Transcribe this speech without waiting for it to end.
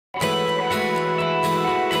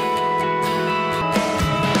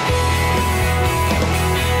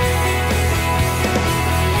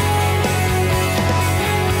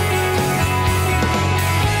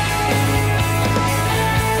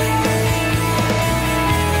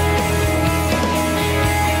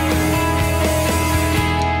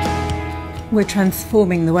We're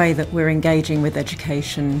transforming the way that we're engaging with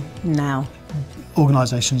education now.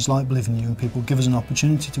 Organisations like Believe in Young People give us an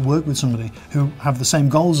opportunity to work with somebody who have the same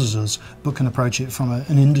goals as us but can approach it from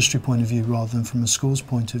an industry point of view rather than from a school's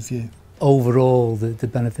point of view. Overall, the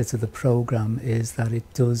benefit of the programme is that it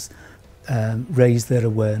does raise their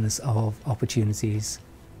awareness of opportunities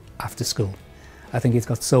after school. I think it's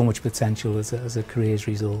got so much potential as a careers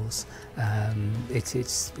resource.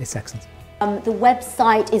 It's excellent. The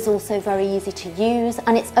website is also very easy to use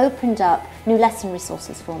and it's opened up new lesson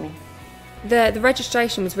resources for me. The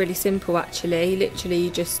registration was really simple actually. Literally you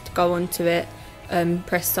just go onto it,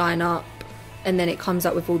 press sign up, and then it comes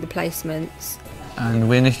up with all the placements. And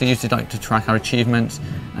we initially used it to track our achievements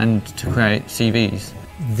and to create CVs.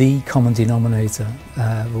 The common denominator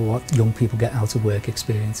of what young people get out of work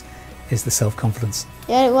experience is the self-confidence.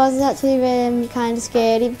 Yeah, it was actually kind of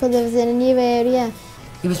scary because I was in a new area.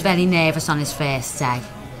 He was very nervous on his first day.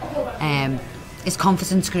 His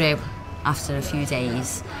confidence grew after a few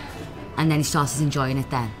days and then he started enjoying it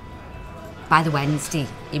then. By the Wednesday,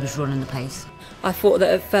 he was running the place. I thought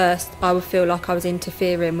that at first I would feel like I was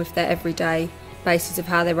interfering with their everyday basis of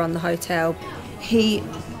how they run the hotel. He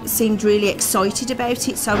seemed really excited about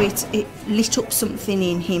it, so it lit up something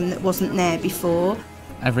in him that wasn't there before.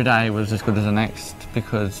 Every day was as good as the next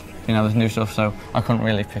because, you know, there's new stuff, so I couldn't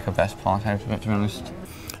really pick a best part out of it, to be honest.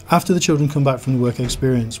 After the children come back from the work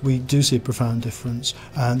experience, we do see a profound difference.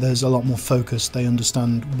 There's a lot more focus. They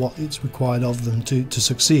understand what it's required of them to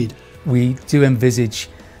succeed. We do envisage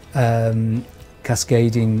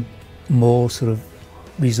cascading more sort of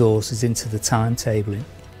resources into the timetabling.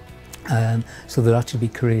 So there'll actually be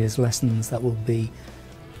careers lessons that will be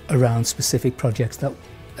around specific projects that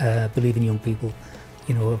Believe in Young People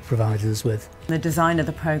have provided us with. The design of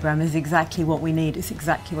the programme is exactly what we need, it's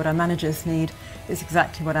exactly what our managers need, it's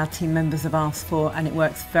exactly what our team members have asked for, and it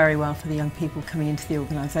works very well for the young people coming into the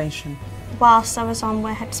organisation. Whilst I was on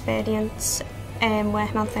work experience,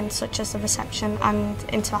 working on things such as the reception and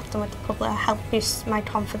interacting with the public helped boost my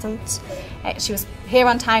confidence. She was here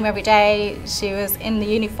on time every day, she was in the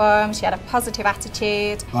uniform, she had a positive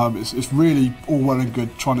attitude. It's really all well and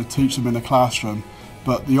good trying to teach them in the classroom,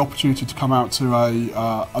 but the opportunity to come out to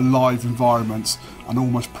a live environment and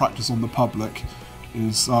almost practice on the public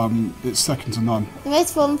is it's second to none. The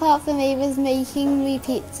most fun part for me was making me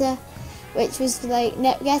pizza, which was like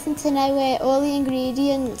getting to know all the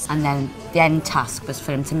ingredients. And then the end task was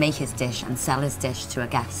for him to make his dish and sell his dish to a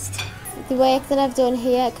guest. The work that I've done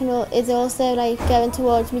here is also like going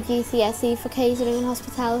towards my GCSE for catering and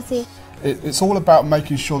hospitality. It's all about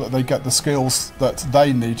making sure that they get the skills that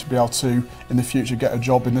they need to be able to, in the future, get a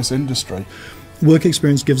job in this industry. Work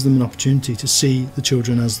experience gives them an opportunity to see the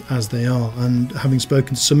children as they are, and having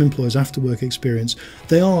spoken to some employers after work experience,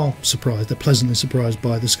 they are surprised, they're pleasantly surprised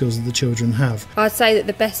by the skills that the children have. I'd say that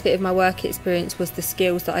the best bit of my work experience was the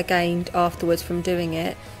skills that I gained afterwards from doing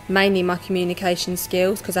it, mainly my communication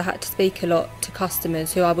skills, because I had to speak a lot to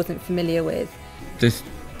customers who I wasn't familiar with. This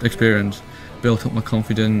experience built up my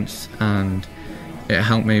confidence and it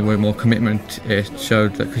helped me with more commitment. It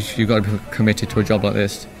showed that because you've got to be committed to a job like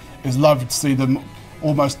this. It's lovely to see them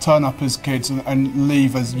almost turn up as kids and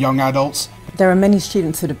leave as young adults. There are many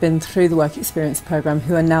students that have been through the work experience programme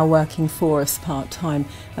who are now working for us part-time,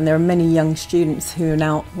 and there are many young students who are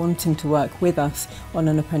now wanting to work with us on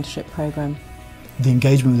an apprenticeship programme. The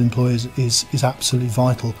engagement with employers is absolutely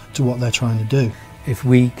vital to what they're trying to do. If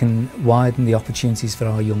we can widen the opportunities for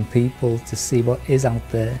our young people to see what is out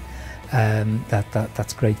there,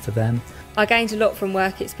 that's great for them. I gained a lot from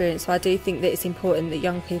work experience, so I do think that it's important that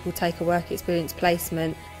young people take a work experience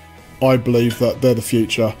placement. I believe that they're the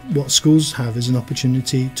future. What schools have is an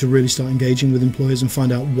opportunity to really start engaging with employers and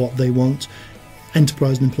find out what they want.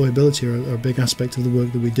 Enterprise and employability are a big aspect of the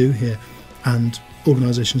work that we do here, and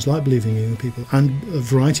organisations like Believe in Young People and a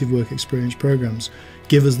variety of work experience programmes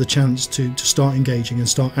give us the chance to start engaging and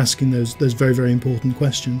start asking those very, very important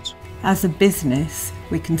questions. As a business,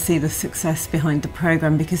 we can see the success behind the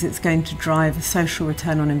programme because it's going to drive a social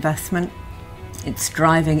return on investment. It's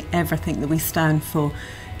driving everything that we stand for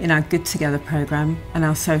in our Good Together programme and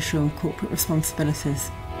our social and corporate responsibilities.